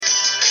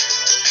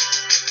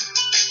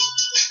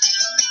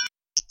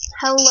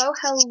Hello,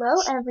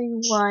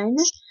 everyone.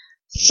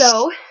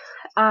 So,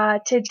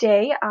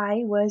 today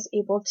I was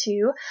able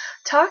to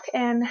talk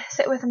and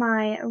sit with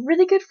my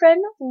really good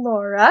friend,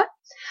 Laura.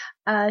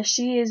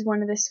 She is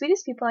one of the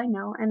sweetest people I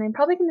know, and I'm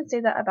probably going to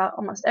say that about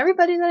almost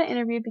everybody that I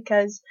interview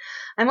because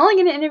I'm only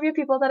going to interview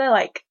people that I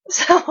like.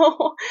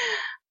 So,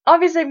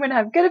 obviously I'm going to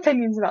have good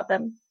opinions about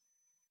them.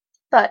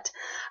 But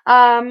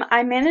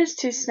I managed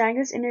to snag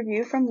this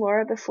interview from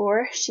Laura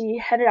before she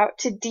headed out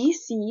to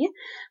DC.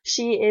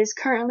 She is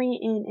currently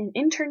in an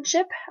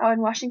internship out in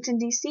Washington,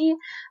 DC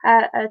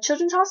at a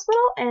children's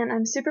hospital, and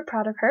I'm super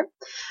proud of her.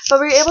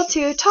 But we were able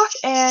to talk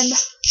and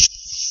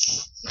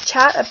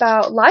chat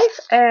about life,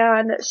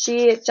 and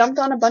she jumped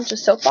on a bunch of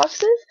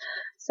soapboxes,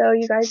 so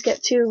you guys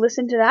get to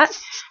listen to that.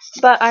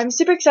 But I'm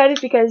super excited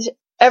because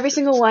every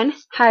single one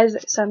has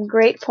some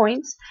great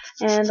points,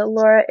 and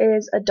Laura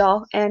is a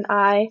doll, and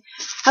I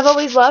have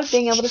always loved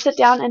being able to sit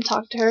down and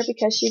talk to her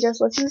because she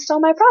just listens to all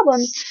my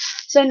problems.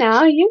 So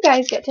now you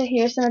guys get to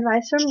hear some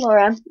advice from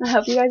Laura. I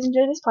hope you guys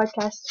enjoy this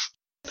podcast.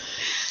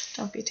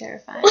 Don't be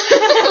terrified.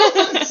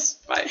 It's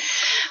fine.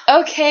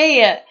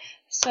 Okay,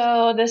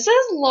 so this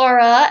is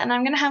Laura, and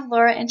I'm going to have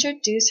Laura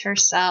introduce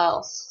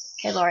herself.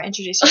 Okay, Laura,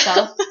 introduce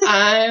yourself.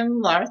 I'm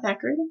Laura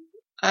Thackeray.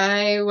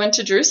 I went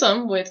to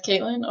Jerusalem with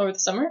Caitlin over the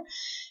summer,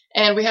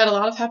 and we had a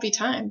lot of happy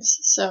times.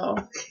 So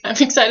I'm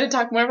excited to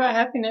talk more about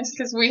happiness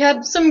because we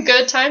had some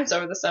good times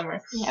over the summer.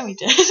 Yeah, we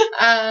did.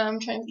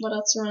 What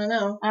else do you want to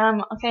know?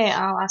 Okay,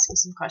 I'll ask you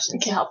some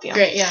questions to help you.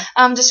 Great, yeah.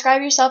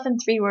 Describe yourself in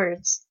 3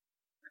 words.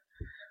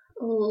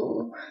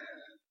 Ooh.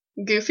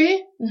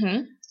 Goofy.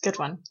 Mm-hmm. Good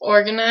one.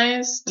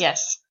 Organized.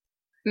 Yes.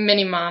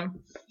 Mini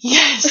mom.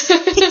 Yes.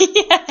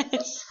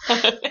 Yes.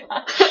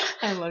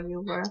 I love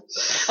you, Laura.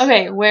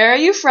 Okay, where are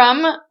you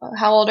from?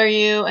 How old are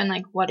you?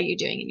 And, what are you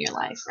doing in your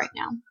life right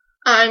now?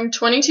 I'm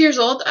 22 years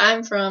old.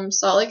 I'm from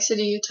Salt Lake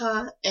City,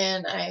 Utah,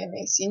 and I am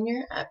a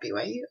senior at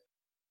BYU.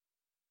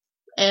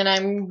 And I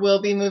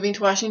will be moving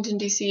to Washington,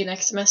 D.C.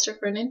 next semester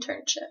for an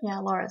internship. Yeah,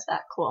 Laura's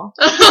that cool.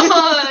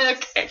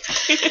 Okay.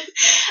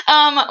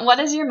 What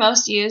is your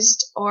most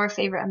used or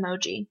favorite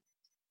emoji?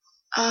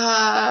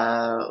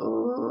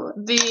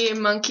 The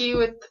monkey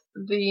with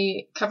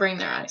the covering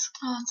their eyes.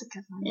 Oh, that's a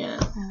good one. Yeah. I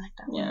like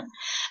that one. Yeah.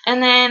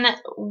 And then,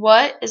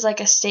 what is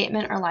a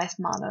statement or life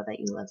motto that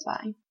you live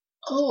by?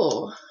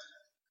 Oh.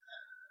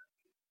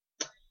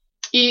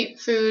 Eat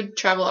food,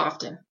 travel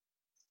often.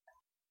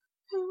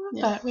 I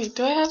love that. Wait,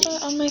 do I have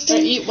that on my Or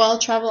thing? eat well,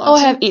 travel often. Oh,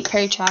 I have eat,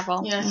 pray,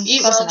 travel. Yeah,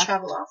 eat Close well, enough.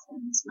 travel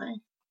often is my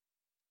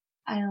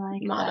I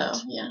like motto.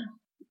 that. Yeah.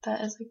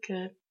 That is a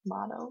good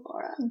motto,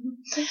 Laura.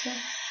 Mm-hmm.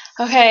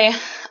 Okay.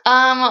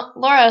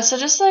 Laura, so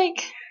just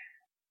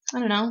I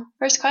don't know,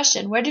 first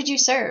question. Where did you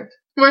serve?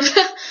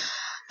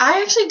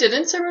 I actually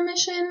didn't serve a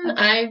mission.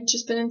 Okay. I've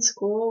just been in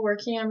school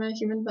working. I'm a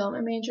human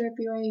development major at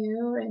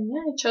BYU, and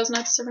yeah, I chose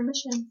not to serve a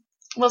mission.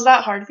 Was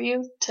that hard for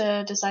you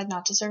to decide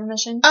not to serve a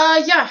mission?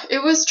 Yeah,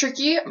 it was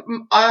tricky.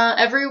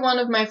 Every one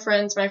of my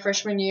friends my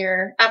freshman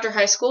year after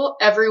high school,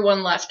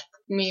 everyone left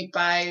me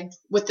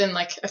within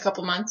a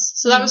couple months.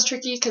 So that was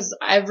tricky because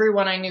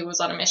everyone I knew was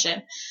on a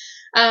mission.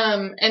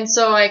 And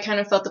so I kind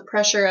of felt the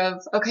pressure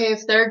of, okay,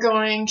 if they're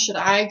going, should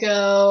I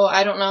go?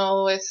 I don't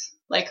know if,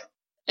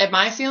 am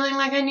I feeling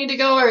like I need to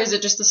go, or is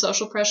it just the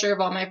social pressure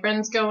of all my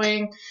friends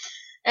going?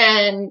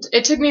 And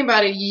it took me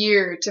about a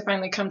year to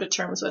finally come to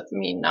terms with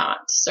me not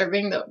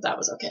serving, though that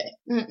was okay.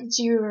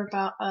 So you were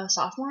about a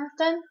sophomore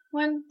then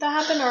when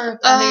that happened, or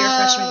end of your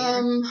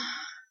freshman year?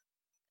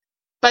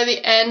 By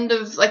the end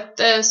of,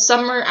 the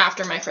summer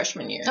after my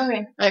freshman year.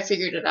 Okay. I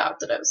figured it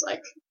out that I was,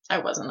 I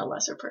wasn't a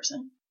lesser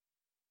person.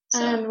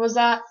 So. And was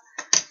that,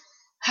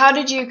 how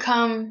did you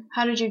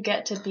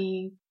get to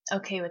be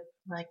okay with,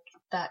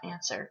 that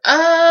answer?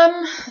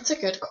 That's a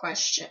good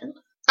question.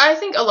 I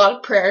think a lot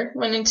of prayer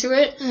went into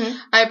it. Mm-hmm.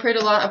 I prayed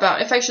a lot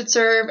about if I should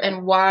serve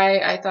and why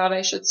I thought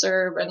I should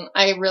serve, and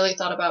I really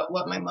thought about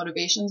what my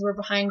motivations were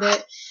behind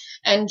it,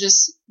 and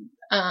just,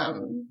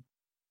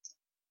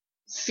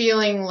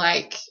 feeling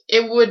like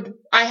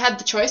I had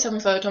the choice. My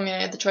father told me I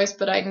had the choice,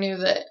 but I knew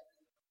that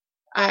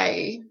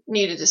I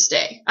needed to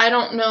stay. I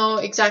don't know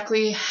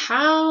exactly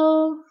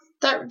how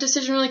that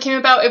decision really came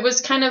about. It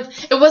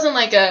wasn't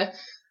like a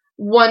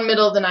one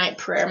middle of the night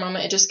prayer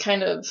moment. It just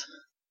kind of,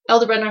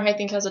 Elder Bednar, I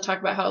think, has a talk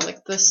about how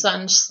the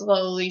sun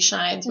slowly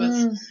shines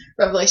with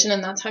revelation,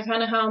 and that's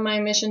how my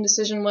mission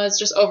decision was.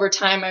 Just over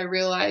time, I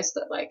realized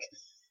that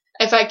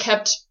if I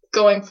kept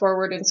going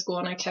forward in school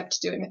and I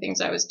kept doing the things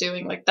I was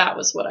doing, that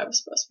was what I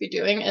was supposed to be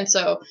doing. And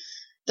so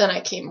then I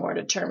came more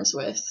to terms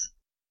with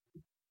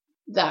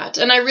that.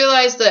 And I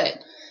realized that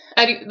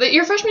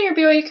your freshman year at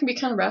BYU can be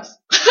kind of rough.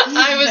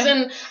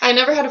 I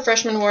never had a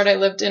freshman ward. I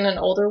lived in an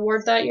older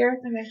ward that year.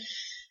 Okay.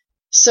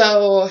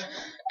 So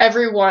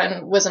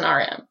everyone was an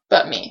RM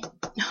but me,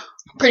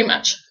 pretty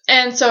much.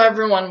 And so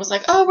everyone was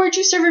like, oh, where'd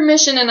you serve your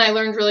mission? And I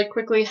learned really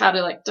quickly how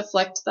to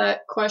deflect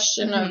that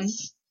question of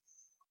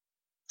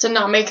to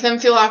not make them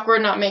feel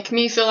awkward, not make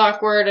me feel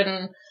awkward.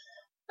 And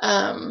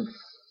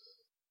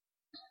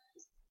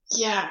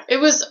yeah, it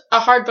was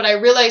hard, but I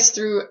realized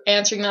through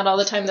answering that all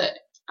the time that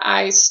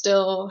I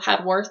still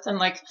had worth, and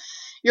like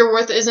your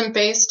worth isn't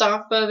based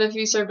off of if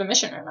you served a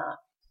mission or not.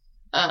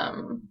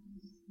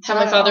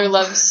 Heavenly Father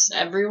loves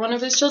every one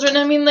of his children.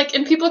 I mean, like,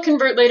 and people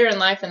convert later in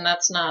life, and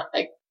that's not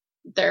like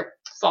their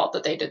fault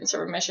that they didn't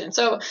serve a mission.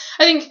 So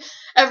I think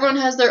everyone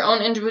has their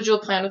own individual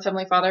plan with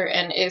Heavenly Father,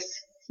 and if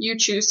you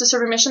choose to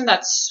serve a mission,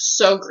 that's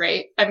so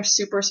great. I'm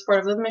super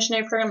supportive of the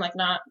missionary program, like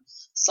not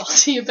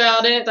salty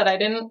about it that I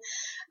didn't.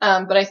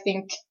 But I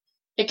think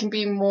it can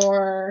be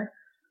more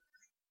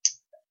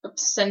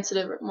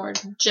sensitive or more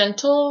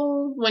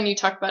gentle when you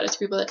talk about it to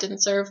people that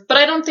didn't serve. But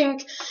I don't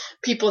think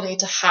people need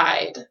to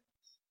hide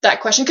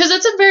that question, because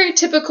it's a very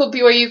typical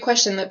BYU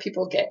question that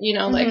people get, you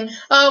know, like,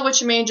 oh, what's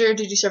your major?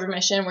 Did you serve a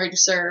mission? Where did you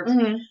serve?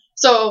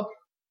 So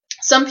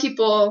some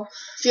people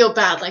feel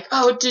bad, like,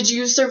 oh, did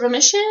you serve a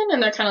mission?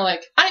 And they're kind of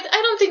like, I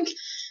don't think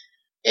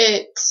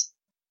it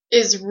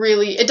is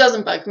really, it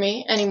doesn't bug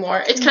me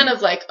anymore. It's kind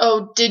of like,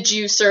 oh, did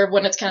you serve,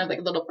 when it's kind of like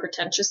a little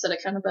pretentious that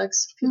it kind of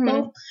bugs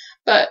people.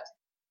 But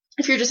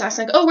if you're just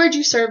asking, like, oh, where'd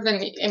you serve? Then,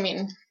 I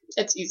mean,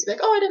 it's easy. Like,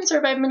 oh, I didn't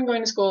serve. I've been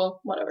going to school,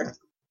 whatever.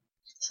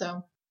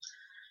 So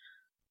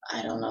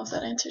I don't know if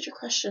that answered your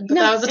question, but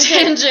that was a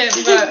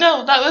tangent. But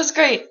No, that was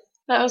great.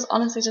 That was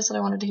honestly just what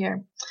I wanted to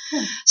hear.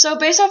 So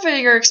based off of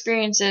your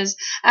experiences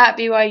at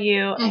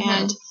BYU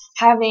and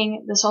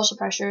having the social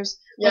pressures,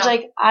 which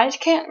like I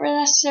can't really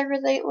necessarily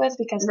relate with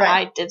because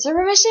I did serve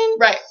a mission.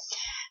 Right.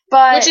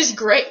 But which is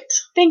great.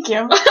 Thank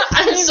you.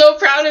 I'm so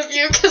proud of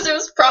you, because it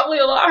was probably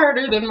a lot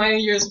harder than my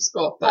years of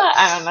school. But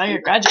I don't know,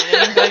 you're graduating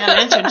and going on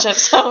an internship,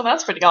 so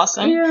that's pretty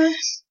awesome. Yeah.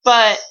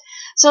 But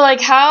so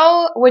like,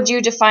 how would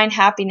you define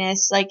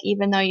happiness, like,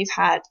 even though you've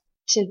had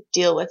to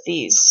deal with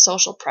these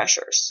social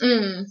pressures?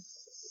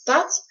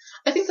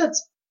 I think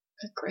that's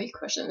a great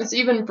question. It's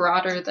even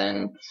broader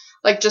than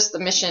like just the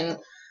mission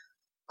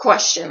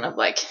question of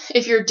like,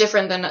 if you're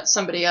different than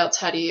somebody else,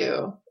 how do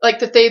you, like,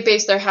 that they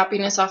base their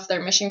happiness off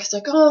their mission, because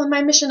like, oh,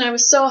 my mission, I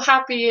was so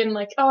happy, and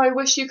like, oh, I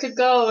wish you could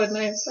go, and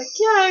I was like,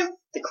 yeah,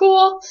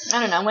 cool. I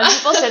don't know, when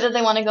people say that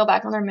they want to go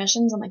back on their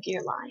missions, I'm like,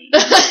 you're lying.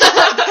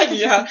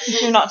 Yeah.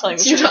 You're not telling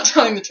the truth. You're not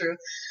telling the truth.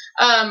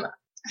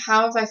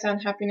 How have I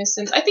found happiness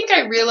since? I think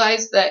I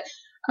realized that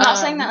I'm not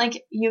saying that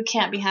like you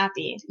can't be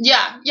happy.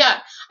 Yeah.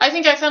 I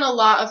think I found a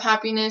lot of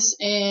happiness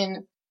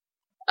in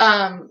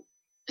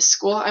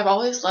school. I've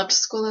always loved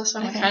school though, so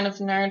I'm a kind of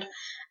nerd.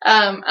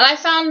 And I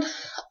found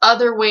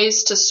other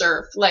ways to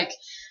serve. Like,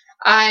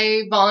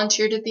 I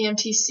volunteered at the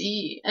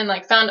MTC and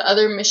like found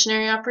other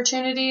missionary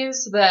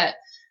opportunities that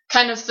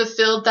kind of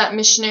fulfilled that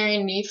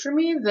missionary need for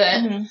me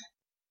that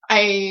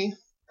I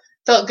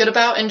felt good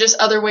about, and just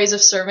other ways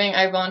of serving.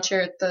 I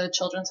volunteer at the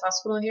Children's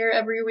Hospital here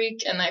every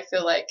week, and I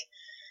feel like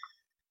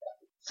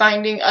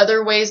finding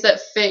other ways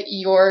that fit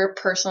your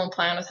personal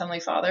plan with Heavenly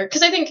Father,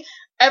 because I think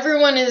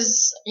everyone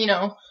is, you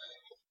know,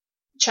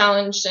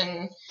 challenged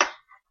and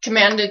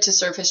commanded to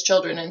serve his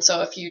children, and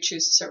so if you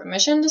choose to serve a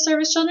mission to serve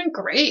his children,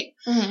 great.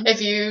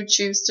 If you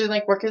choose to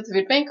like work at the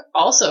food bank,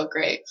 also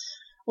great.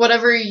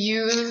 Whatever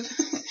you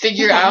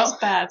figure out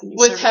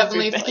with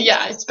Heavenly Father,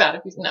 it's bad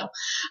if you know.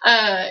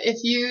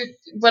 If you,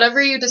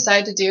 whatever you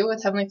decide to do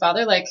with Heavenly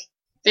Father, like,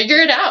 figure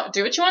it out.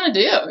 Do what you want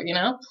to do, you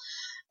know?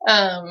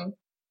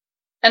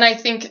 And I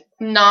think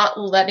not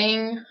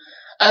letting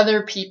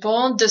other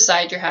people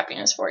decide your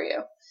happiness for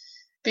you,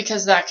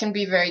 because that can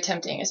be very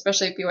tempting,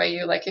 especially at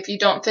BYU. Like, if you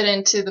don't fit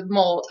into the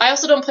mold. I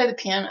also don't play the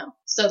piano,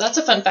 so that's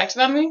a fun fact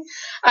about me.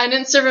 I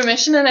didn't serve a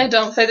mission, and I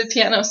don't play the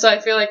piano, so I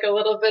feel like a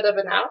little bit of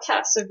an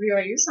outcast of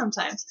BYU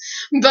sometimes.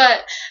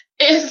 But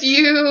if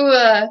you,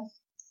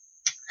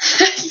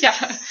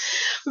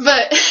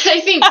 but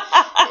I think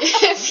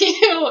if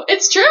you,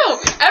 it's true.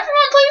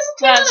 Everyone plays the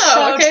piano. That's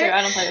so okay? true.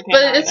 I don't play the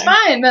piano But it's either.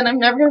 fine. Then I'm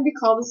never going to be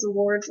called as a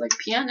award like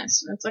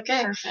pianist, and it's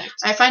okay. Perfect.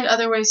 I find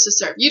other ways to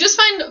serve. You just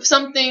find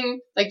something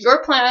like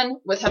your plan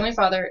with Heavenly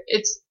Father.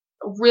 It's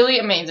really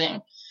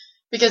amazing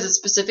because it's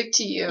specific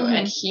to you,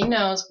 and He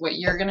knows what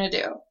you're going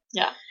to do.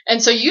 Yeah.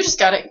 And so you just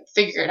got to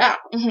figure it out.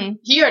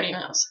 He already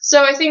knows.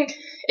 So I think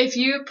if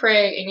you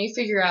pray and you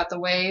figure out the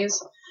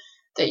ways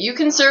that you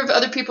can serve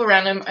other people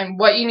around Him and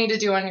what you need to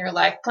do on your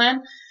life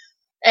plan,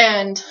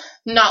 and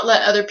not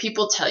let other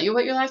people tell you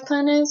what your life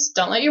plan is.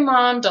 Don't let your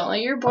mom, don't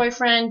let your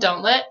boyfriend,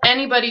 don't let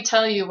anybody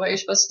tell you what you're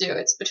supposed to do.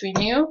 It's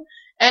between you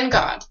and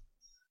God.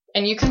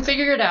 And you can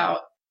figure it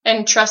out.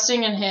 And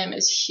trusting in Him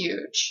is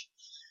huge.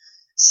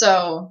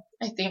 So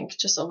I think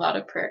just a lot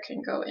of prayer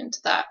can go into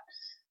that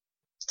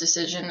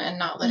decision, and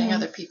not letting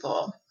other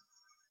people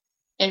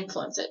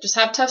influence it. Just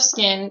have tough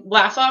skin.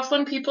 Laugh off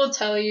when people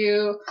tell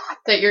you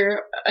that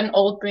you're an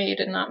old maid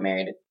and not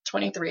married at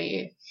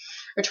 23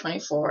 or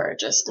 24.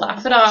 Just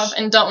laugh it off,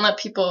 and don't let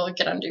people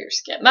get under your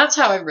skin. That's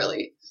how I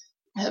really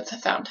have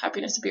found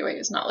happiness at BYU,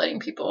 is not letting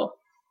people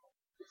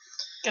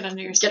get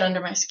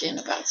under my skin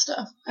about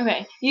stuff.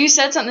 Okay. You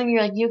said something,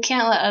 you're like, you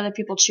can't let other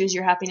people choose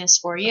your happiness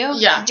for you.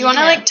 Yeah. Do you want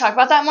to like talk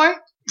about that more?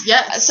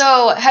 Yes.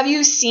 So have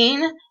you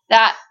seen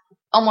that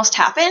almost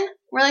happen,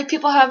 where like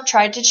people have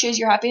tried to choose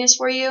your happiness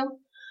for you,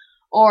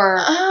 or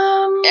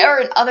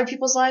in other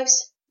people's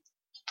lives?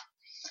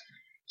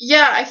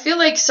 yeah, I feel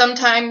like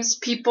sometimes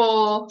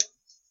people,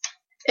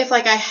 if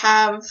like I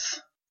have,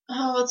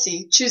 let's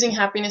see, choosing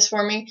happiness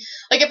for me.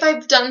 Like if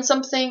I've done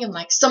something and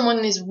like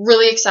someone is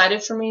really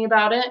excited for me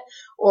about it,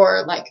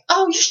 or like,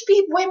 oh, you should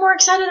be way more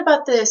excited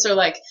about this, or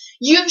like,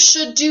 you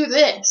should do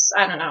this.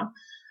 I don't know.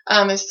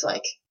 If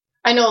like,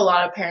 I know a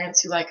lot of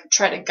parents who like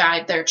try to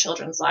guide their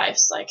children's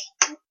lives like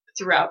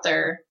throughout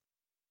their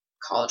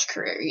college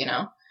career, you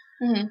know?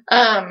 Mm-hmm.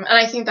 And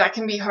I think that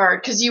can be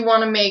hard because you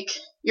want to make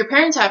your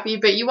parents happy,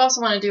 but you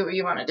also want to do what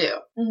you want to do.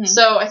 Mm-hmm.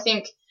 So I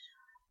think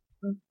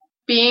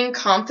being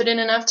confident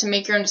enough to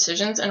make your own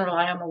decisions and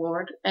rely on the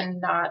Lord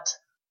and not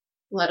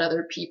let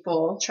other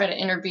people try to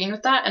intervene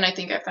with that. And I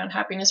think I found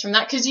happiness from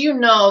that because you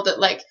know that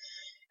like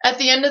at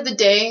the end of the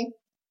day,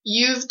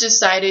 you've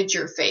decided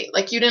your fate.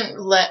 Like you didn't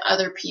let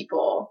other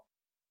people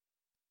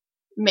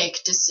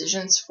make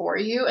decisions for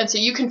you. And so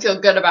you can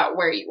feel good about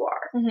where you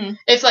are. Mm-hmm.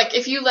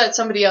 If you let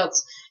somebody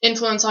else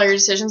influence all your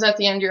decisions, at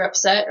the end you're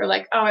upset or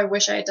like, oh, I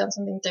wish I had done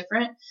something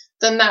different,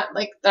 then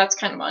that's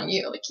kind of on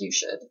you. Like you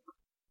should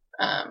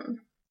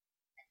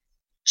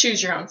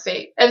choose your own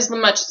fate as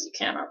much as you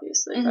can,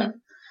 obviously. Mm-hmm. But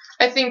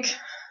I think,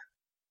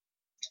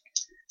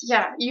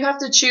 yeah, you have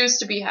to choose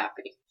to be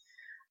happy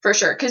for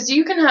sure. Because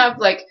you can have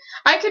like,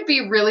 I could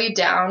be really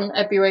down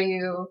at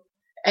BYU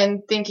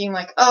and thinking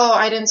like, oh,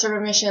 I didn't serve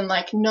a mission.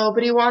 Like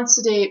nobody wants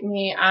to date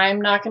me.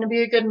 I'm not going to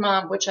be a good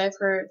mom, which I've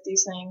heard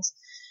these things.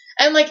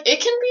 And like,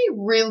 it can be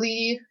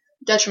really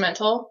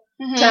detrimental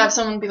Mm-hmm. to have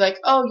someone be like,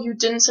 oh, you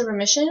didn't serve a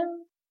mission?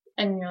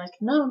 And you're like,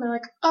 no. And they're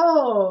like,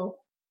 oh,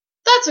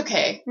 that's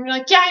okay. And you're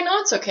like, yeah, I know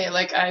it's okay.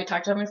 Like, I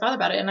talked to my father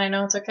about it, and I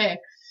know it's okay.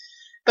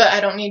 But I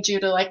don't need you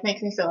to, like,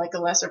 make me feel like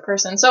a lesser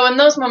person. So in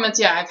those moments,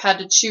 yeah, I've had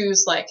to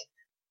choose, like,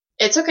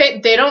 it's okay.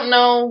 They don't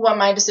know what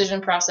my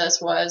decision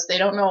process was. They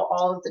don't know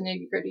all of the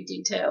nitty-gritty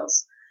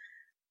details.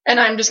 And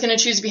I'm just going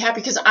to choose to be happy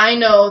because I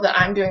know that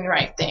I'm doing the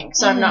right thing.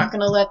 So I'm not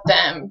going to let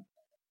them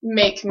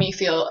make me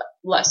feel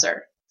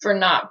lesser for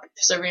not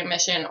serving a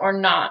mission or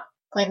not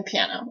playing the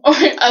piano or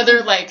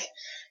other, like,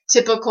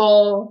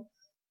 typical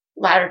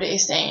Latter-day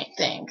Saint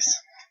things.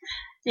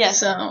 Yes.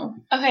 So.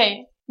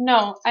 Okay.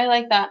 No, I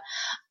like that.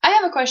 I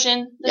have a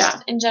question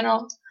just in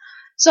general.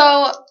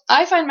 So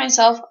I find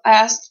myself, I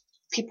asked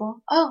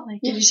people, oh,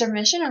 like, did you serve a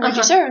mission or did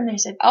you serve? And they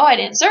said, oh, I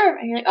didn't serve.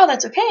 And you're like, oh,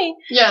 that's okay.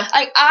 Yeah.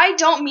 Like, I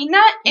don't mean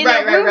that in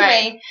a rude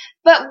way.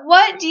 But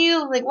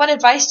what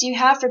advice do you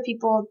have for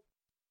people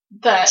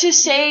to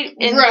say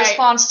in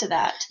response to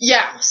that?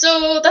 Yeah.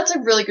 So that's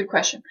a really good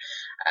question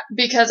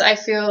because I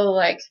feel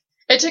like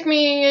it took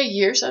me a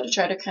year or so to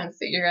try to kind of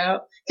figure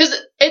out,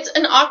 because it's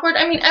an awkward,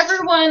 I mean,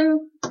 everyone,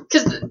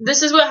 because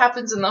this is what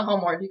happens in the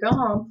home ward. You go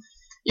home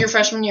your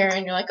freshman year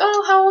and you're like,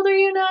 oh, how old are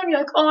you now? And you're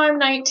like, oh, I'm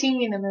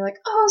 19. And they're like,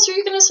 oh, so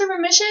you're going to serve a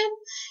mission?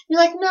 And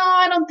you're like, no,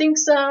 I don't think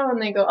so.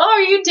 And they go, oh,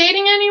 are you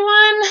dating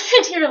anyone?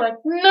 And you're like,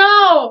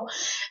 no.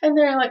 And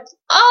they're like,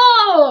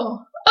 oh,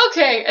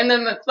 okay. And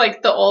then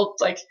like the old,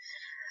 like,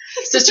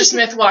 Sister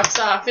Smith walks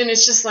off, and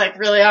it's just, like,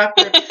 really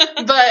awkward.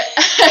 But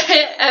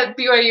at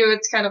BYU,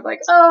 it's kind of like,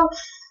 oh,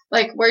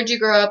 like, where'd you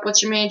grow up?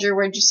 What's your major?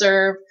 Where'd you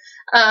serve?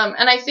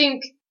 And I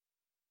think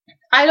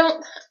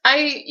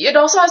it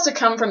also has to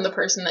come from the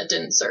person that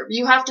didn't serve.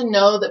 You have to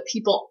know that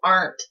people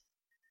aren't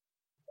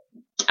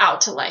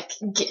out to, like,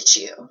 get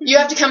you. You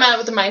have to come at it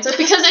with the mindset,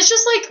 because it's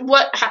just,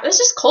 like, it's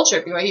just culture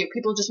at BYU.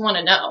 People just want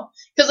to know.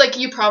 Because, like,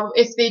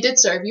 if they did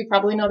serve, you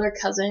probably know their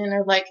cousin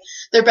or, like,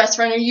 their best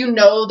friend, or you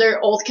know their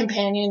old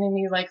companion, and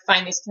you, like,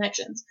 find these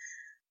connections.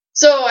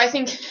 So I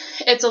think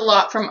it's a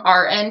lot from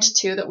our end,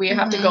 too, that we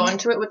have to go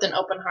into it with an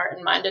open heart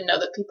and mind and know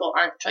that people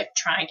aren't, like,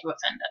 trying to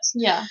offend us.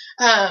 Yeah.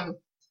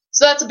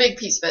 So that's a big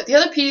piece of it. The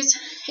other piece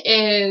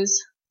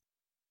is,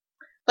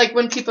 like,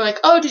 when people are like,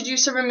 oh, did you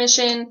serve a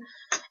mission?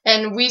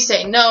 And we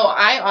say no,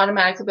 I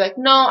automatically be like,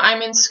 no,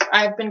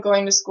 I've been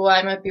going to school,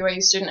 I'm a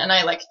BYU student, and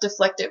I, like,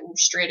 deflect it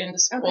straight into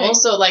school. Okay.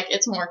 So, like,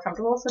 it's more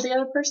comfortable for the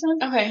other person.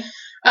 Okay.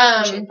 I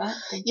appreciate that.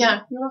 Thank you.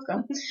 Yeah, you're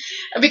welcome.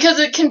 Because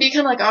it can be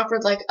kind of, like,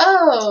 awkward, like,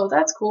 oh,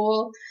 that's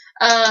cool.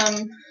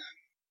 But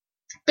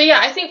yeah,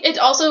 I think it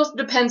also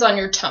depends on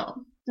your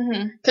tone.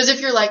 Because if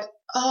you're like,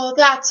 oh,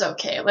 that's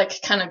okay,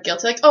 like, kind of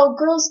guilty, like, oh,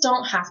 girls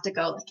don't have to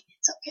go, like,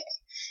 it's okay.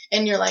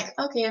 And you're like,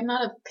 okay, I'm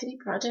not a pity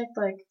project,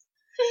 like,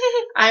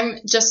 I'm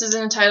just as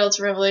entitled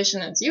to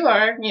revelation as you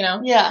are, you know?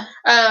 Yeah.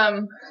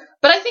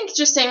 But I think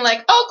just saying,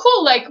 like, oh,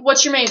 cool, like,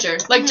 what's your major?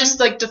 Like, just,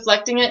 like,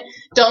 deflecting it.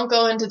 Don't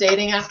go into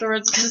dating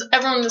afterwards, because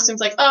everyone assumes,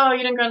 like, oh,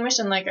 you didn't go on a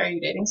mission. Like, are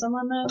you dating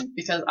someone then?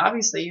 Because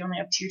obviously you only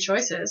have two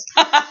choices.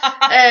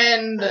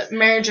 And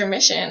marriage or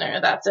mission,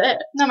 or that's it.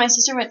 No, my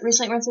sister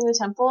recently went to the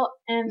temple,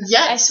 and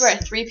yes. I swear,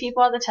 3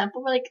 people at the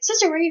temple were like,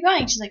 sister, where are you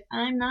going? She's like,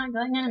 I'm not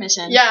going on a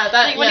mission. Yeah,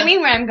 that. Like, what do you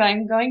mean where I'm going?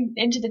 I'm going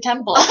into the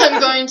temple.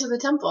 I'm going to the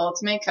temple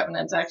to make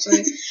covenants,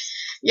 actually.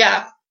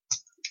 Yeah.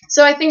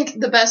 So I think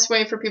the best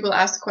way for people to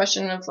ask the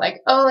question of,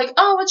 like, oh,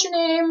 what's your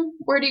name?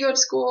 Where do you go to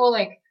school?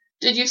 Like,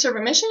 did you serve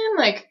a mission?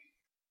 Like,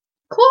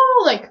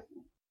 cool, like,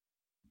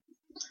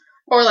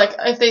 or, like,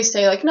 if they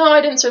say, like, no,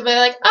 I didn't serve, they're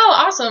like, oh,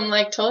 awesome,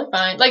 like, totally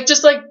fine. Like,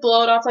 just, like,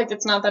 blow it off like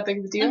it's not that big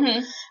of a deal.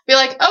 Be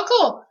like, oh,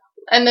 cool.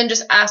 and then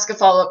just ask a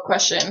follow-up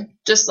question,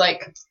 just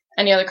like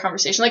any other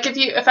conversation. Like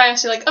if I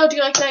ask you like, oh, do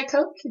you like Diet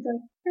Coke? You'd be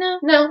like,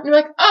 no. And you're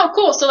like, oh,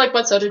 cool. So like,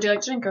 what soda do you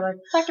like to drink? Or like,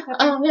 Dr. Pepper.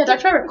 Oh yeah,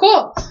 Dr. Pepper.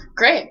 Cool,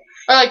 great.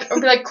 Or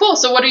be like, cool.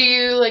 So what are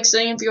you like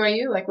studying at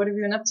BYU? Like, what have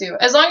you been up to?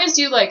 As long as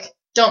you like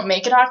don't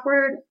make it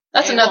awkward.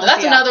 That's another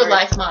awkward.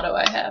 life motto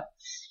I have.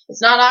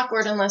 It's not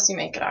awkward unless you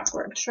make it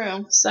awkward.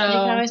 True. So you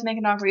can always make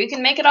it awkward. You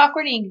can make it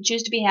awkward, and you can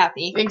choose to be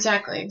happy.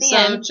 Exactly. The so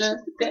end. just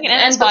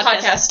end the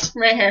podcast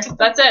right here.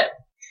 That's it.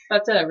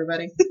 That's it,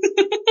 everybody.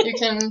 You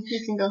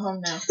can go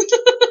home now.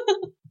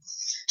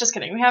 Just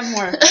kidding. We have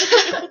more.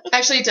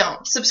 Actually,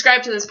 don't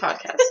subscribe to this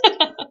podcast.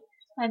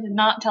 I did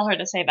not tell her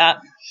to say that.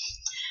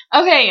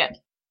 Okay,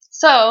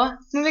 so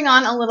moving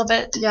on a little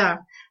bit. Yeah.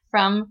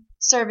 From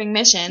serving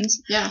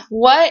missions. Yeah.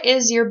 What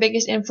is your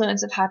biggest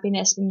influence of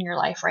happiness in your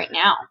life right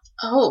now?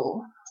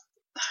 Oh.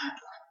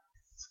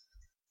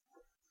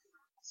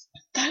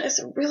 That is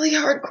a really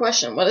hard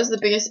question. What is the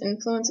biggest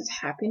influence of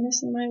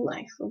happiness in my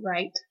life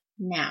right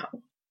now?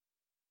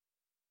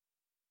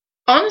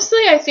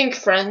 Honestly, I think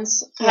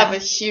friends have a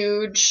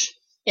huge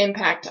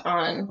impact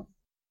on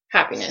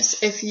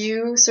happiness. If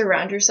you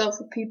surround yourself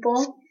with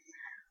people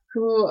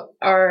who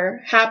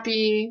are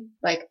happy,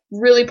 like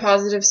really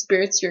positive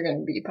spirits, you're going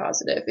to be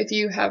positive. If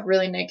you have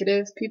really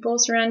negative people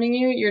surrounding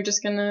you, you're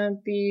just going to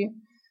be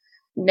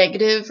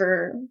negative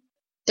or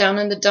down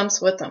in the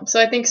dumps with them.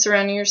 So I think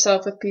surrounding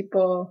yourself with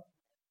people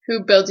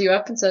who build you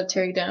up instead of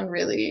tear you down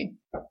really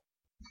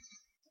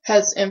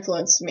has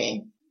influenced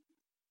me,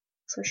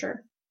 for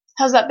sure.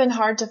 Has that been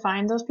hard to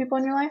find those people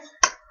in your life?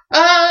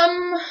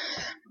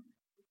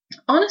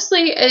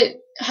 Honestly, it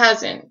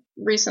hasn't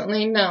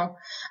recently, no.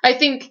 I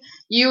think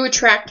you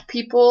attract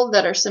people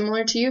that are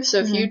similar to you, so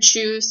if you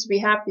choose to be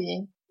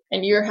happy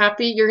and you're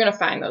happy, you're going to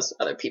find those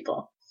other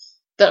people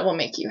that will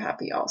make you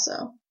happy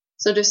also.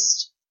 So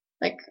just,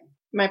 like,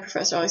 my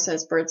professor always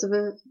says, birds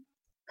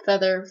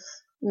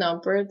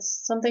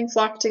something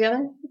flock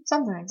together?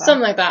 Something like that.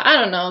 Something like that. I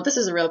don't know. This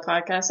is a real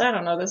podcast. I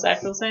don't know this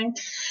actual saying.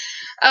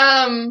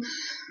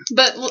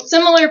 But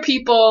similar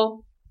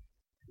people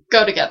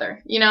go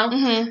together, you know?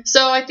 Mm-hmm.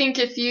 So I think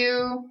if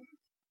you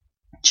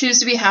choose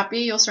to be happy,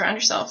 you'll surround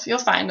yourself. You'll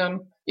find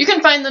them. You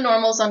can find the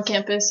normals on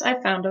campus. I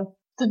found them.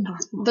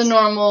 The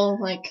normal,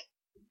 like,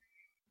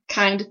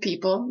 kind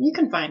people. You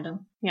can find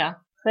them. Yeah.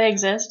 They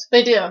exist.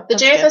 They do. The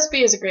That's JFSB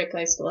good. is a great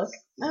place to look.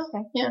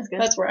 Okay. Yeah, That's good.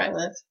 that's where I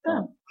live.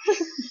 Oh.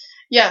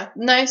 Yeah,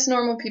 nice,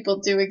 normal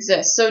people do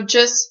exist. So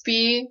just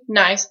be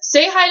nice.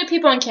 Say hi to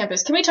people on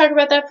campus. Can we talk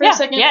about that for a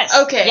second? Yes.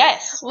 Okay.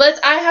 Yes.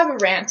 I have a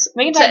rant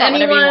We can talk about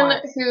whatever you anyone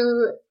want.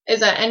 who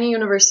is at any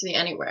university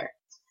anywhere.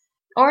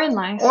 Or in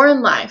life. Or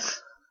in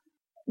life.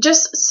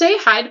 Just say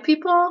hi to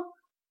people.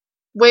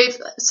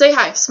 Say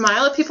hi.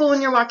 Smile at people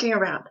when you're walking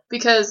around.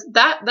 Because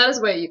that is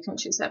a way you can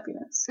choose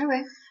happiness.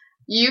 Okay.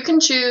 You can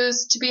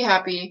choose to be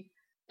happy.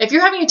 If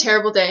you're having a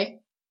terrible day,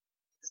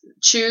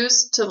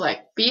 choose to, like,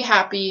 be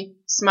happy,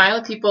 smile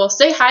at people,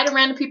 say hi to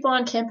random people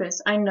on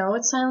campus. I know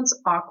it sounds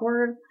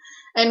awkward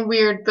and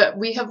weird, but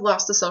we have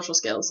lost the social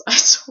skills, I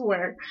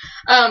swear.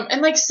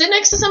 And, like, sit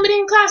next to somebody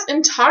in class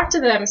and talk to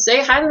them,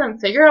 say hi to them,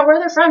 figure out where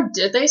they're from.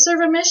 Did they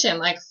serve a mission?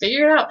 Like,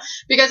 figure it out.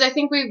 Because I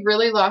think we've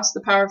really lost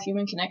the power of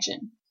human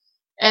connection.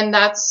 And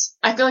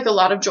I feel like a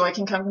lot of joy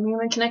can come from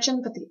human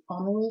connection, but the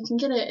only way you can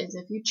get it is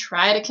if you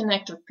try to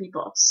connect with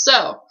people.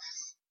 So,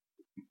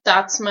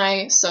 that's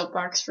my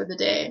soapbox for the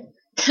day.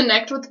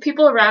 Connect with the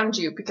people around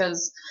you,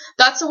 because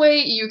that's the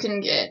way you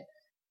can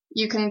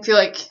feel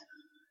like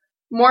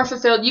more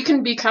fulfilled. You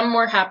can become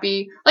more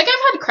happy. Like,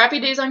 I've had crappy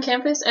days on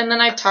campus, and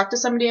then I've talked to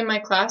somebody in my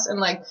class, and,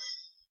 like,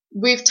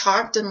 we've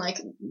talked and, like,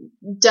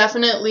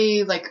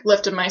 definitely, like,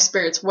 lifted my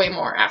spirits way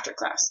more after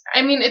class.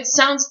 I mean, it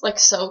sounds, like,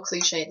 so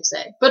cliche to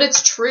say, but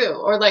it's true.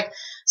 Or, like,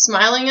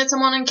 smiling at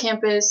someone on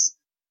campus,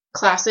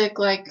 classic,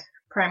 like,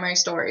 primary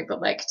story,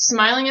 but, like,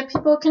 smiling at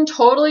people can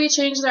totally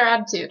change their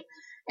attitude.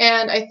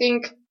 And I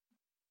think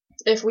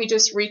if we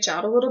just reach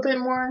out a little bit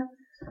more,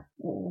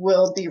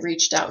 we'll be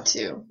reached out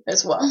to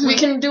as well. Mm-hmm. We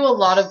can do a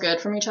lot of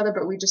good from each other,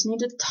 but we just need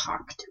to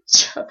talk to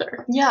each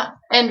other. Yeah.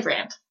 And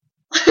rant.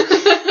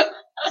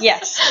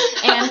 Yes.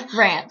 And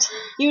rant.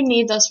 You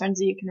need those friends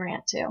that you can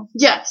rant to.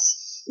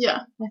 Yes. Yeah.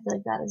 I feel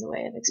like that is a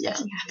way of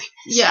expressing happiness.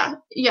 Yeah.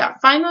 Yeah.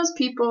 Find those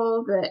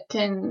people that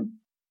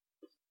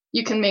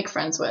you can make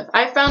friends with.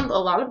 I found a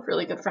lot of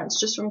really good friends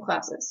just from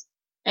classes.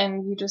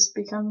 And you just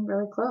become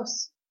really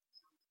close.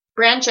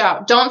 Branch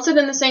out. Don't sit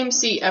in the same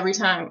seat every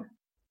time.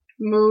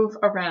 Move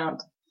around.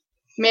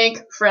 Make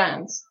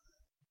friends.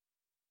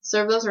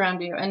 Serve those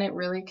around you, and it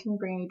really can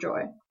bring you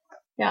joy.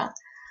 Yeah.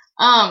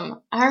 I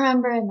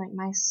remember in, like,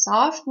 my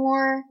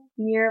sophomore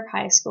year of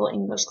high school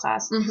English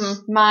class,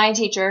 my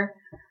teacher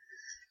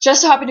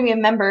just so happened to be a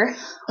member,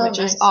 which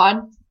is odd.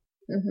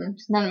 Mm-hmm.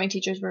 None of my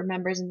teachers were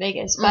members in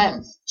Vegas, but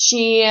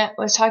she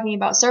was talking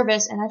about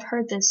service, and I've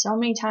heard this so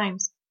many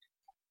times.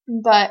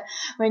 But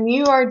when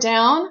you are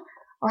down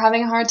or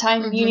having a hard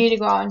time, you need to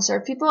go out and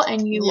serve people,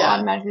 and you will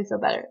automatically feel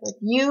better. Like,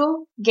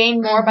 you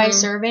gain more by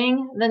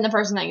serving than the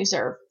person that you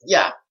serve.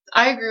 Yeah,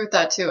 I agree with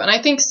that too. And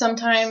I think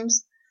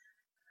sometimes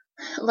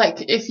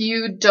like, if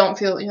you don't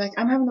feel, you're like,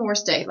 I'm having the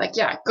worst day, like,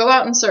 yeah, go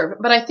out and serve.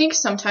 But I think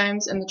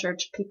sometimes in the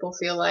church, people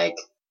feel like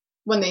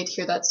when they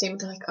hear that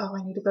statement, they're like, oh,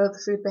 I need to go to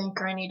the food bank,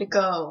 or I need to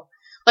go.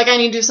 Like, I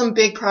need to do some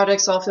big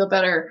project so I'll feel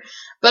better.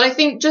 But I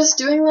think just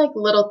doing, like,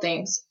 little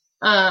things.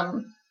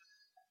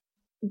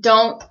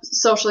 Don't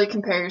socially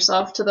compare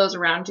yourself to those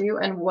around you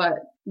and what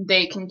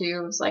they can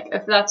do. Is like,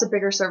 if that's a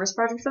bigger service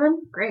project for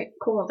them, great,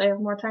 cool, they have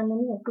more time than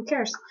you, who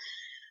cares?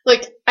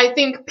 Like, I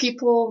think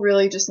people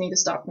really just need to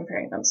stop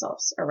comparing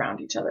themselves around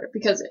each other,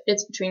 because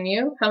it's between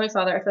you, Heavenly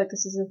Father. I feel like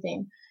this is the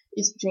theme.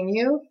 It's between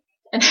you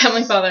and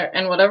Heavenly Father,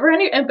 and whatever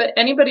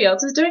anybody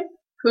else is doing,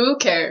 who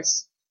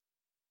cares?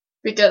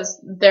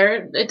 Because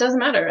it doesn't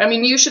matter. I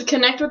mean, you should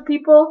connect with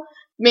people,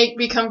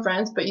 become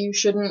friends, but you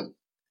shouldn't,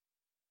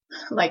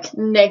 like,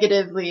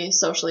 negatively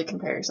socially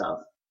compare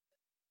yourself.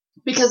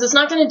 Because it's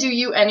not going to do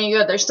you any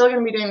good. They're still going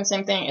to be doing the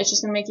same thing. It's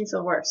just going to make you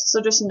feel worse.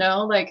 So just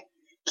know, like,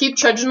 keep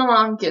trudging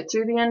along, get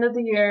through the end of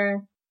the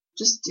year,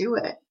 just do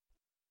it.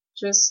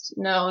 Just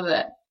know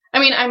that, I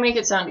mean, I make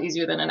it sound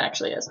easier than it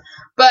actually is.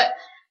 But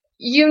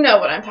you know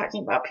what I'm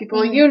talking about,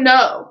 people. Mm-hmm. You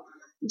know.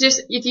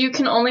 Just, if you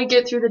can only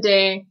get through the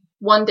day,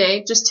 one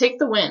day, just take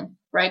the win,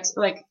 right?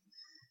 Like,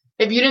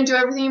 if you didn't do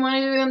everything you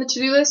wanted to do on the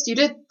to-do list, you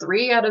did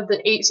 3 out of the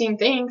 18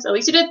 things. At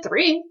least you did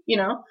 3, you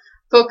know.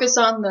 Focus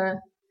on the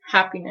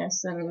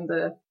happiness and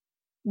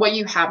what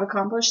you have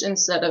accomplished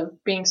instead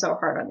of being so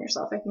hard on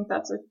yourself. I think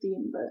that's a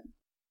theme that,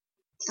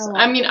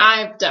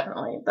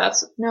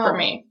 that's for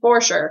me,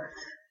 for sure.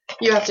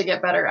 You have to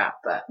get better at,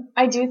 but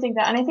I do think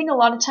that, and I think a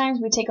lot of times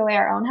we take away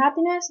our own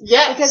happiness.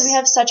 Yes. Because we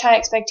have such high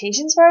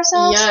expectations for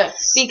ourselves.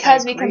 Yes.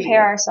 Because we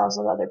compare ourselves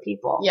with other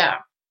people. Yeah.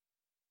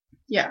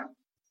 Yeah.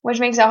 Which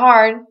makes it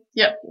hard.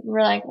 Yep.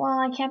 We're like, well,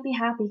 I can't be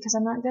happy because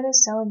I'm not good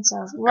as so and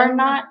so. We're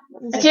not.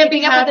 I can't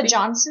be happy up with the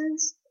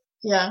Johnsons.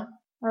 Yeah.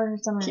 Or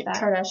something like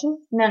that. Kardashian?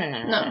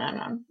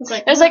 No. It's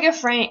like, there's like a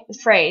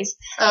phrase.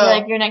 Oh.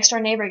 Like, your next door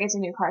neighbor gets a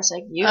new car, so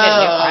like you get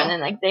a new car, and then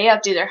like they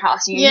updo their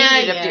house, and you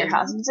need to updo your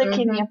house. It's like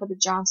keeping up with the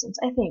Johnsons,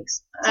 I think.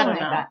 I don't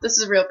know. Like that. This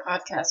is a real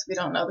podcast. We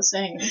don't know the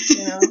sayings,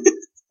 you know.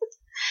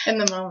 In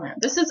the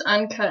moment. This is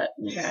uncut,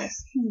 you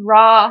guys.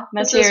 Raw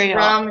material. This is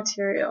raw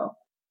material.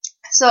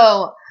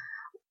 So,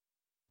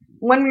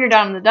 when you're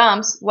down in the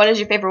dumps, what is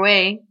your favorite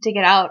way to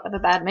get out of a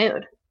bad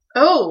mood?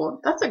 Oh,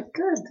 that's a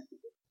good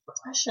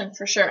question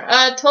for sure.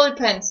 Totally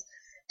depends.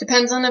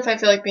 Depends on if I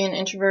feel like being an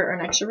introvert or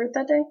an extrovert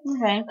that day.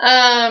 Okay.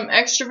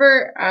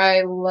 Extrovert,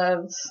 I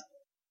love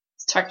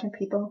talking to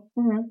people.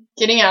 Mm-hmm.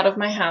 Getting out of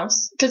my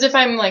house. Because if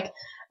I'm like,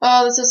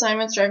 oh, this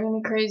assignment's driving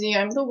me crazy,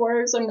 I'm the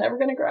worst, I'm never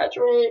gonna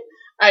graduate,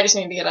 I just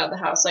need to get out of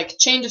the house. Like,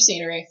 change of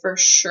scenery for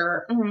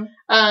sure.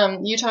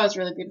 Mm-hmm. Utah is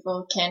really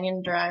beautiful.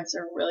 Canyon drives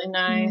are really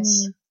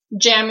nice.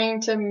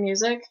 Jamming to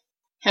music,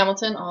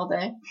 Hamilton all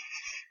day.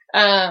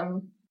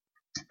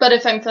 But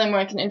if I'm feeling more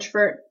like an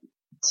introvert,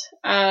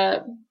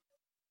 I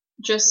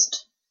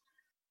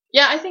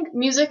think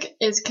music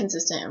is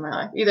consistent in my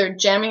life. Either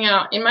jamming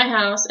out in my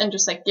house and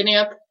just like getting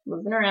up,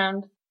 moving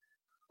around,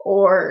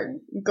 or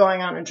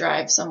going on a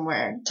drive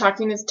somewhere.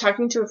 Talking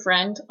to a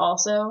friend,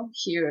 also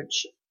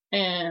huge.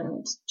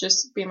 And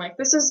just being like,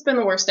 this has been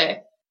the worst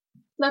day.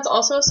 That's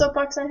also a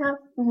soapbox I have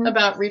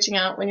about reaching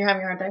out when you're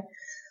having a hard day.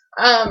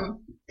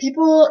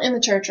 People in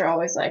the church are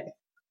always like,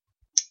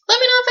 let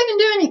me know if I can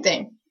do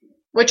anything.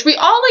 Which we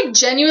all, like,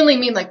 genuinely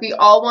mean, like, we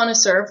all want to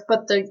serve,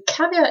 but the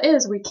caveat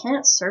is we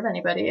can't serve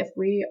anybody if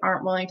we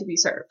aren't willing to be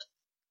served.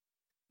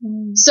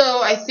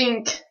 So I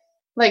think,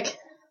 like,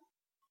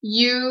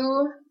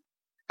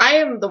 I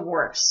am the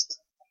worst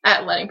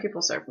at letting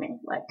people serve me,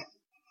 like,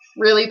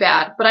 really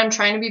bad, but I'm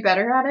trying to be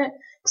better at it,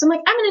 because I'm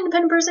like, I'm an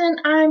independent person,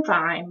 I'm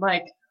fine,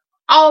 like,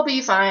 I'll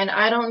be fine,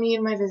 I don't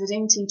need my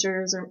visiting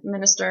teachers or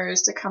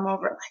ministers to come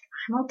over, like,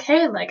 I'm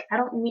okay, like, I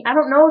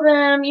don't know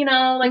them, you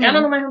know, like, I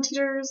don't know my home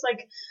teachers,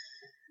 like,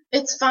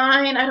 it's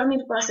fine, I don't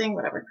need a blessing,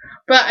 whatever.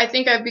 But I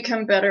think I've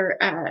become better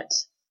at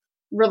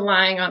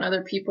relying on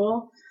other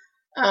people.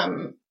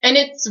 And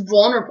it's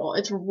vulnerable.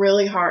 It's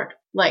really hard.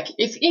 Like,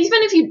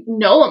 even if you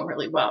know them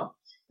really well,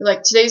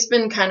 like, today's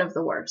been kind of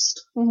the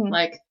worst.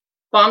 Like,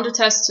 bombed a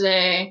test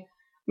today,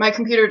 my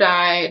computer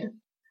died,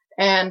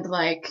 and,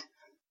 like,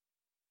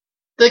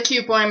 the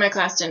cute boy in my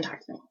class didn't talk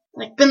to me.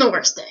 Like, been the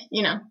worst day,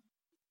 you know?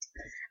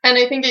 And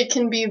I think it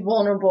can be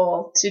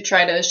vulnerable to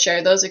try to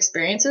share those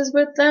experiences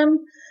with them.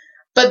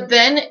 But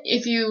then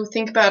if you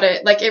think about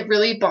it, like, it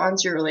really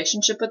bonds your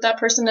relationship with that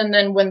person. And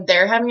then when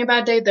they're having a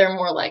bad day, they're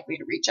more likely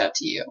to reach out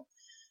to you.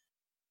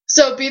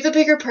 So be the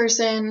bigger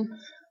person.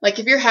 Like,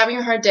 if you're having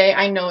a hard day,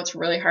 I know it's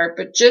really hard,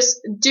 but just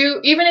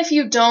even if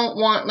you don't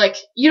want, like,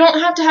 you don't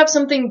have to have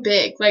something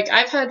big. Like,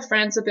 I've had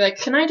friends that be like,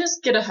 can I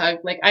just get a hug?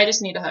 Like, I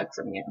just need a hug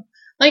from you.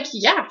 Like,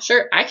 yeah,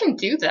 sure, I can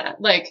do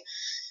that. Like,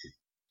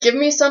 give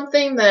me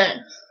something that,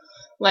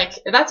 like,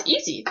 that's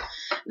easy.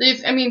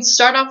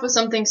 Start off with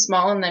something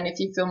small, and then if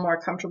you feel more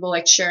comfortable,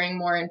 like, sharing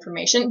more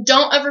information,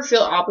 don't ever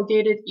feel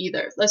obligated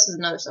either. This is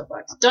another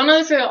soapbox. Don't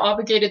ever feel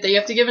obligated that you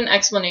have to give an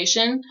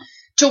explanation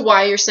to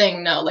why you're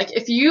saying no. Like,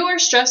 if you are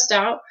stressed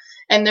out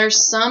and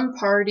there's some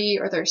party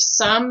or there's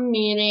some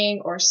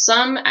meeting or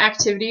some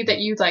activity that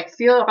you like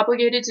feel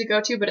obligated to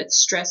go to, but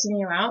it's stressing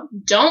you out,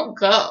 don't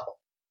go.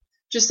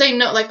 Just say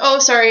no, like, oh,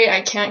 sorry,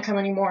 I can't come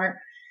anymore.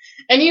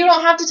 And you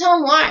don't have to tell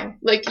them why.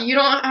 Like, you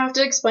don't have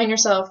to explain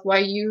yourself why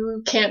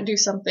you can't do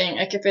something.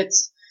 Like, if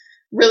it's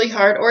really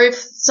hard, or if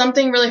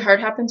something really hard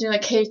happens, you're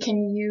like, hey,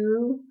 can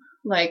you,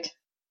 like,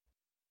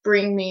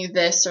 bring me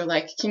this, or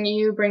like, can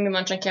you bring me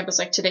lunch on campus?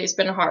 Like, today's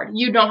been hard.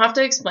 You don't have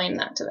to explain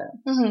that to them.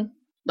 Mm-hmm.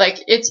 Like,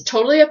 it's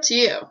totally up to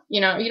you.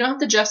 You know, you don't have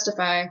to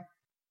justify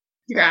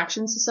your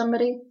actions to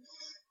somebody.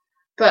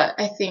 But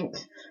I think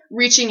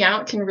reaching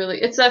out can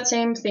really, it's that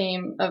same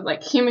theme of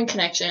like human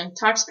connection.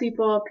 Talk to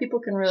people. People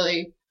can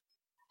really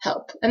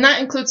help. And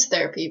that includes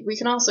therapy. We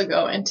can also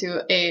go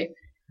into a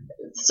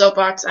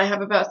soapbox I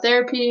have about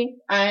therapy.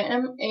 I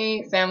am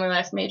a family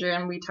life major,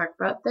 and we talk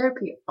about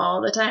therapy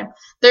all the time.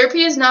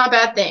 Therapy is not a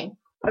bad thing.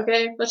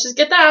 Okay, let's just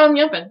get that out and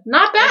jumping.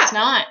 Not bad. It's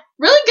not.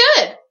 Really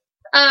good.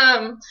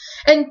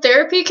 And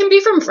therapy can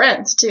be from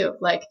friends too.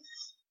 Like,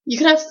 you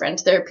can have friend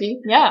therapy.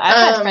 Yeah, I've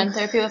had friend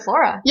therapy with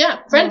Laura. Yeah,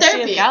 friend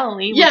therapy.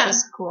 Galilee, which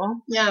is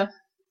cool. Yeah,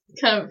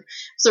 kind of.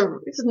 So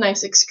it's a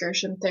nice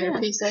excursion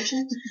therapy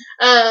session.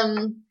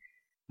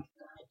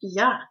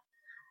 Yeah.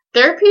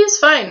 Therapy is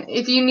fine.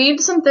 If you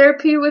need some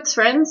therapy with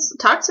friends,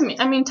 talk to me.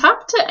 I mean,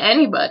 talk to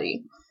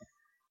anybody.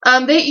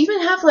 They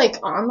even have,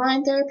 like,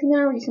 online therapy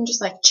now where you can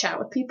just, like, chat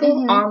with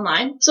people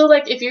online. So,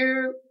 like, if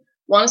you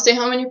want to stay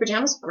home in your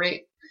pajamas,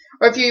 great.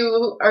 Or if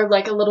you are,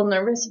 like, a little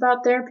nervous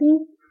about therapy,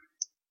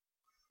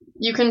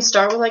 you can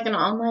start with, like, an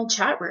online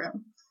chat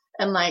room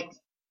and, like,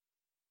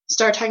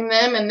 start talking to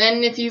them. And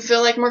then if you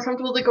feel, like, more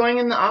comfortable going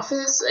in the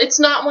office,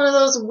 it's not one of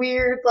those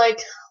weird, like,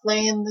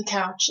 lay in the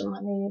couch and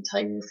let me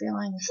tell you your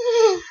feelings.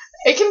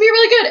 It can be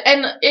really good.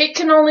 And it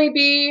can only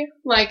be,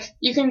 like,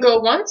 you can go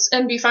once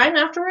and be fine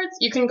afterwards.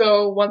 You can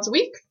go once a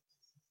week,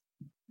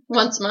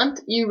 once a month.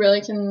 You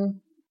really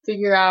can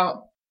figure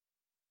out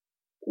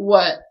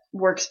what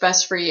works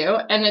best for you.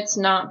 And it's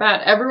not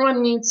bad.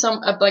 Everyone needs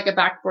like a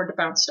backboard to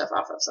bounce stuff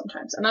off of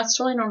sometimes. And that's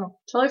totally normal.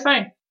 Totally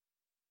fine.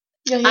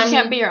 Yeah, you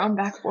can't be your own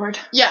backboard.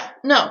 Yeah,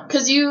 no,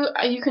 because you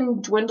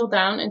can dwindle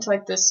down into,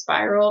 like, this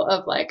spiral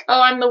of, like,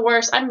 oh, I'm the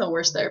worst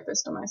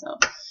therapist to myself.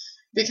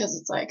 Because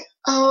it's like,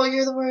 oh,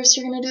 you're the worst,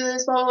 you're going to do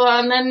this, blah, blah, blah,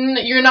 and then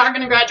you're not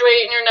going to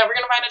graduate, and you're never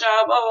going to find a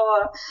job, blah, blah,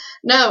 blah.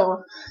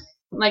 No.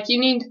 Like, you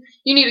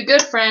need a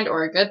good friend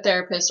or a good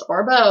therapist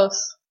or both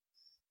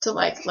to,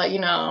 like, let you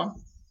know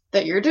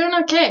that you're doing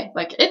okay.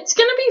 Like, it's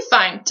going to be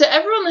fine. To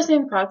everyone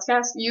listening to the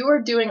podcast, you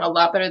are doing a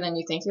lot better than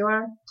you think you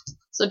are.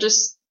 So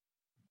just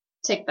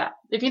take that.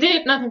 If you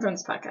did nothing from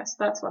this podcast,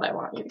 that's what I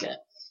want you to get.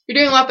 You're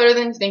doing a lot better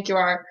than you think you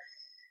are.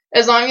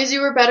 As long as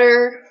you were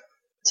better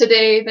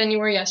today than you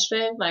were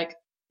yesterday, like,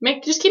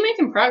 just keep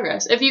making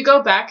progress. If you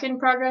go back in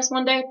progress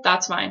one day,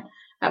 that's fine.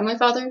 Heavenly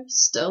Father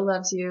still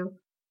loves you.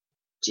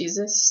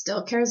 Jesus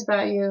still cares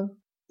about you.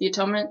 The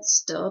atonement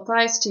still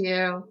applies to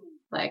you.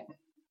 Like,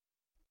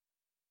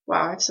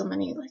 wow, I have so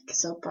many, like,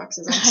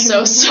 soapboxes. I'm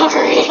so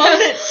sorry. I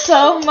love it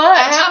so much.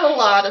 I have a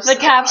lot of The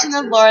caption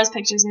of Laura's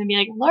picture is going to be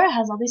like, Laura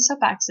has all these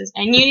soapboxes,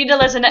 and you need to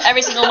listen to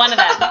every single one of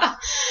them.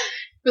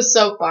 The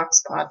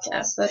Soapbox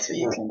Podcast. That's what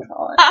you can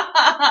call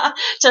it.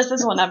 Just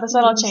this one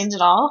episode, I'll change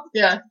it all.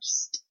 Yeah,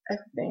 just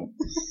everything.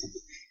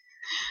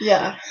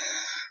 Yeah.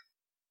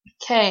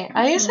 Okay,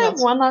 I just have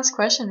one last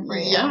question for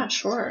you. Yeah,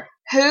 sure.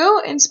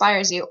 Who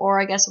inspires you,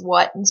 or I guess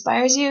what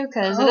inspires you?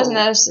 Because it doesn't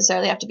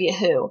necessarily have to be a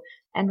who,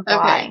 and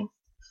why. Okay.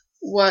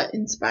 What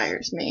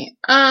inspires me?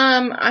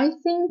 I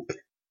think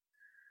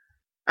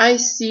I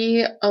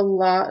see a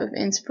lot of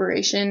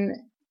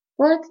inspiration.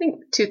 Well, I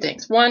think two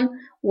things. One,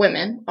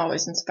 women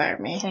always inspire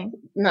me. Okay.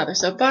 Another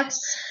soapbox.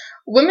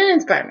 Women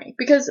inspire me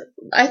because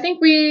I think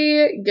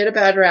we get a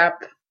bad rap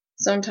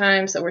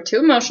sometimes that we're too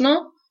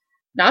emotional,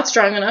 not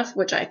strong enough,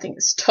 which I think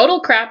is total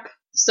crap.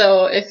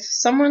 So if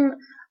someone,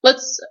 I'm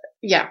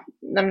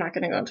not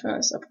going to go into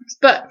another soapbox,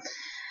 but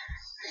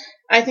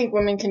I think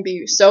women can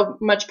be so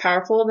much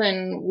powerful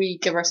than we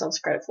give ourselves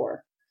credit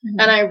for. Mm-hmm.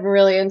 And I'm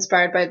really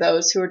inspired by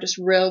those who are just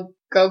real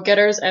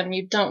go-getters, and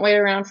you don't wait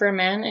around for a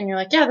man, and you're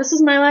like, yeah, this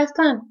is my life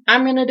plan.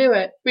 I'm going to do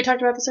it. We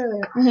talked about this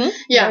earlier. Mm-hmm.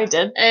 Yeah, we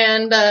did.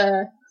 And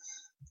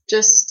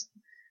just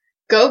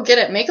go get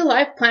it. Make a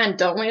life plan.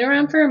 Don't wait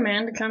around for a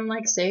man to come,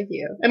 like, save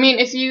you. I mean,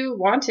 if you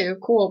want to,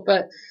 cool,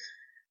 but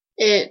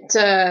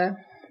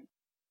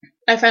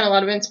I find a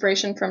lot of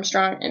inspiration from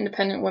strong,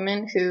 independent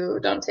women who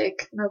don't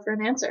take no for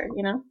an answer,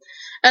 you know?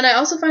 And I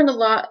also find a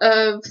lot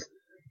of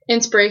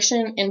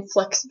inspiration in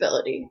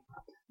flexibility.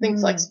 I think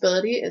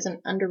flexibility is an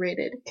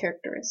underrated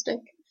characteristic.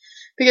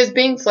 Because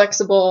being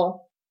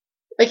flexible,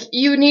 like,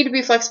 you need to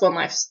be flexible in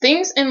life.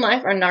 Things in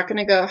life are not going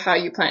to go how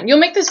you plan. You'll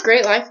make this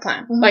great life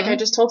plan, like I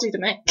just told you to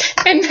make.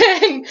 And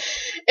then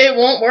it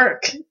won't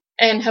work.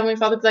 And Heavenly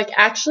Father will be like,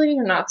 actually,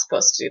 you're not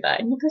supposed to do that.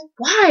 And you'll be like,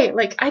 why?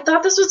 Like, I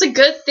thought this was a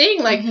good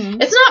thing. Like,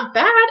 it's not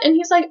bad. And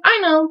he's like, I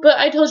know, but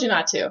I told you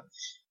not to.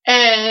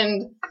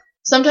 And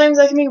sometimes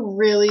that can be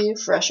really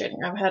frustrating.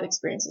 I've had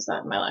experiences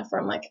that in my life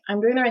where I'm like,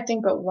 I'm doing the right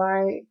thing, but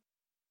why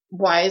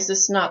why is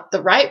this not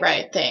the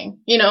right thing?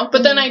 You know?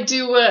 But then I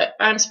do what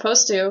I'm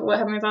supposed to, what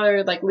Heavenly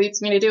Father like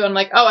leads me to do. I'm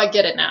like, oh, I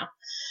get it now.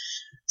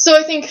 So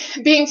I think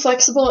being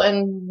flexible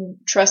and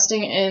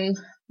trusting in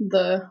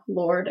the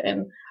Lord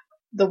and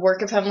the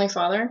work of Heavenly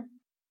Father.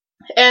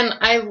 And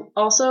I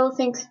also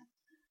think,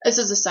 this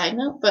is a side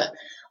note, but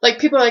like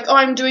people are like, oh,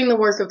 I'm doing the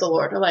work of the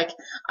Lord, or like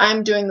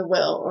I'm doing the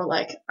will, or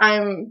like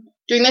I'm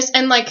doing this.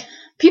 And like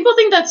people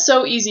think that's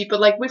so easy, but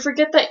like we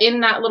forget that in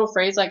that little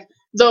phrase, like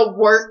the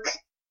work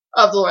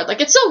of the Lord,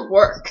 like it's still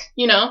work,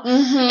 you know?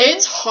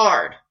 It's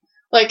hard.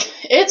 Like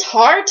it's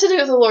hard to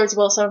do the Lord's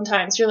will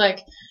sometimes. You're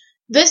like,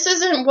 this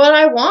isn't what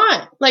I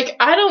want. Like,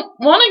 I don't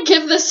want to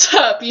give this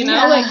up, you know?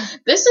 Yeah. Like,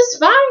 this is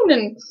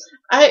fine.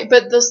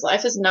 But this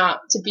life is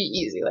not to be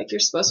easy. Like, you're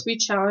supposed to be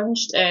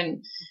challenged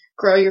and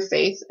grow your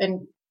faith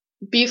and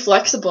be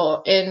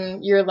flexible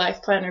in your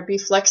life plan, or be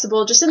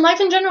flexible just in life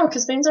in general,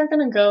 because things aren't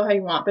going to go how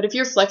you want. But if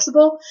you're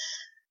flexible,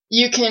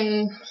 you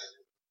can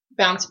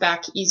bounce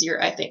back easier,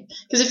 I think.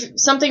 Because if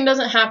something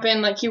doesn't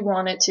happen like you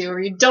want it to, or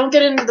you don't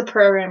get into the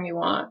program you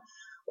want,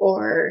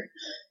 or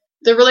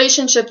the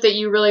relationship that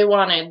you really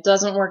wanted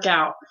doesn't work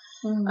out,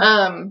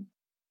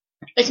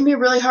 it can be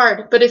really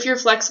hard. But if you're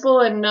flexible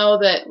and know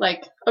that,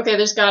 like, okay,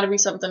 there's got to be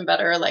something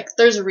better, like,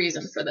 there's a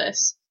reason for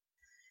this,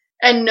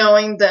 and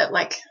knowing that,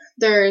 like,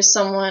 there is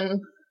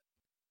someone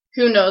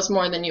who knows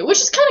more than you,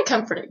 which is kind of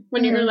comforting.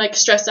 When you're, like,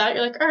 stressed out,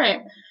 you're like, all right,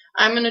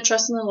 I'm going to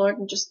trust in the Lord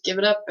and just give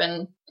it up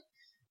and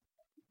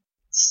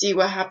see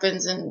what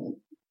happens and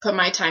put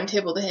my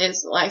timetable to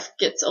His. Life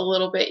gets a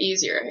little bit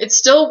easier. It's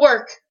still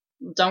work.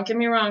 Don't get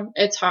me wrong,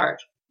 it's hard,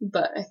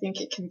 but I think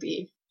it can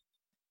be,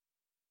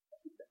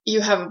 you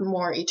have a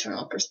more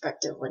eternal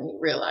perspective when you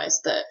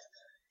realize that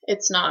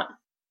it's not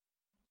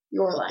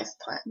your life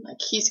plan. Like,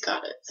 He's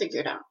got it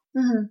figured out.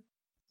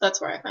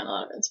 That's where I find a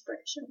lot of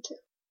inspiration, too.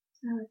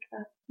 I like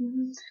that.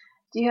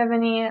 Do you have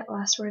any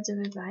last words of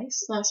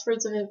advice? Last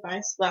words of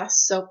advice?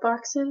 Last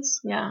soapboxes?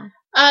 Yeah.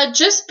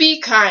 Just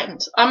be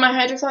kind. On my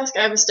Hydro Flask,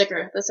 I have a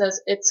sticker that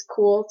says, it's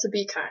cool to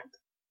be kind.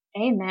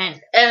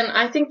 Amen. And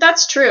I think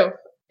that's true.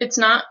 It's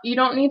not, you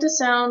don't need to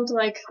sound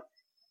like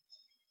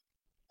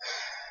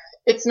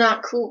it's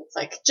not cool.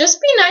 Like, just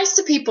be nice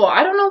to people.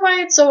 I don't know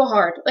why it's so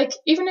hard. Like,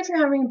 even if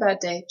you're having a bad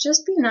day,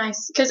 just be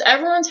nice. Because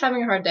everyone's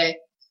having a hard day.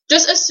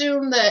 Just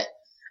assume that,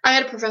 I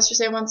had a professor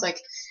say once,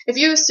 like, if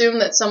you assume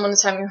that someone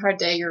is having a hard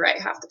day, you're right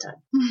half the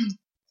time.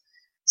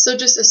 So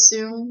just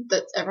assume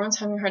that everyone's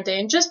having a hard day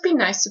and just be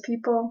nice to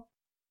people.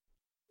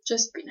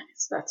 Just be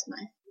nice. That's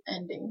my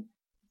ending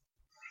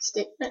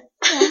statement.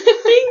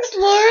 Thanks,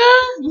 Laura.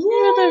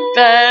 You're the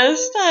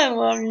best. I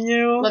love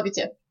you. Love you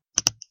too.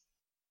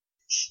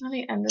 How do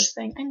you end this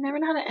thing? I never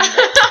know how to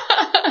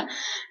end it.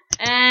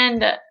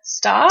 And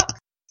stop.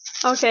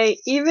 Okay,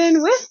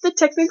 even with the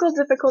technical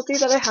difficulty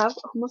that I have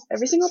almost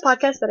every single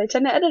podcast that I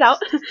tend to edit out,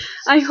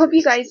 I hope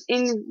you guys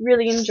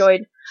really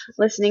enjoyed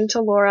listening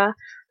to Laura.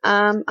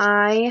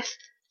 I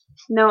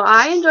know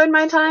I enjoyed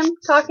my time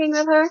talking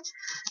with her,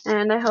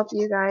 and I hope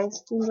you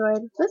guys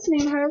enjoyed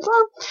listening to her as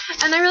well.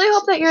 And I really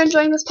hope that you're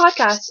enjoying this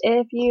podcast.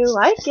 If you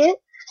like it,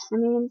 I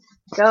mean,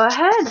 go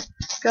ahead.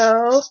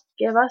 Go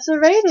give us a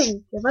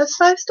rating. Give us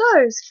 5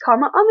 stars.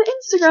 Comment on the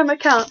Instagram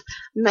account.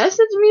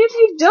 Message me if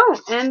you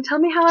don't, and tell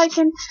me how I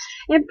can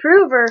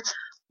improve, or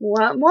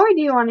what more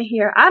do you want to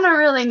hear. I don't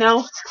really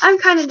know. I'm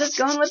kind of just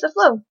going with the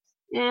flow.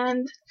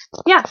 And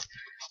yeah,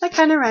 that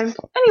kind of rhymed.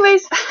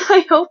 Anyways,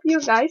 I hope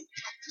you guys,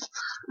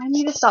 I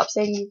need to stop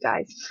saying you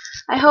guys.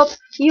 I hope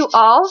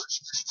all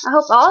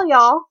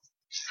y'all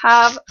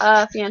have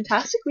a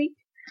fantastic week,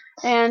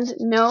 and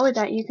know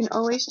that you can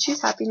always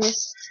choose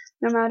happiness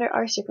no matter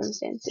our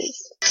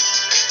circumstances.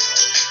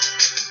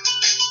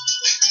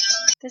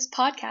 This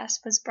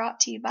podcast was brought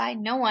to you by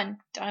no one.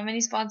 Don't have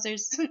any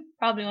sponsors.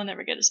 Probably will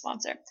never get a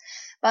sponsor.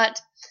 But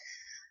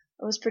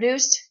it was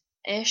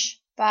produced-ish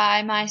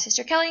by my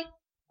sister Kelly.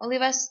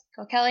 Olivas.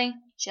 Go Kelly.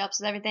 She helps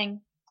with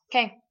everything.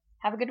 Okay.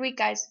 Have a good week,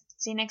 guys.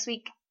 See you next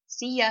week.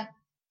 See ya.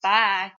 Bye.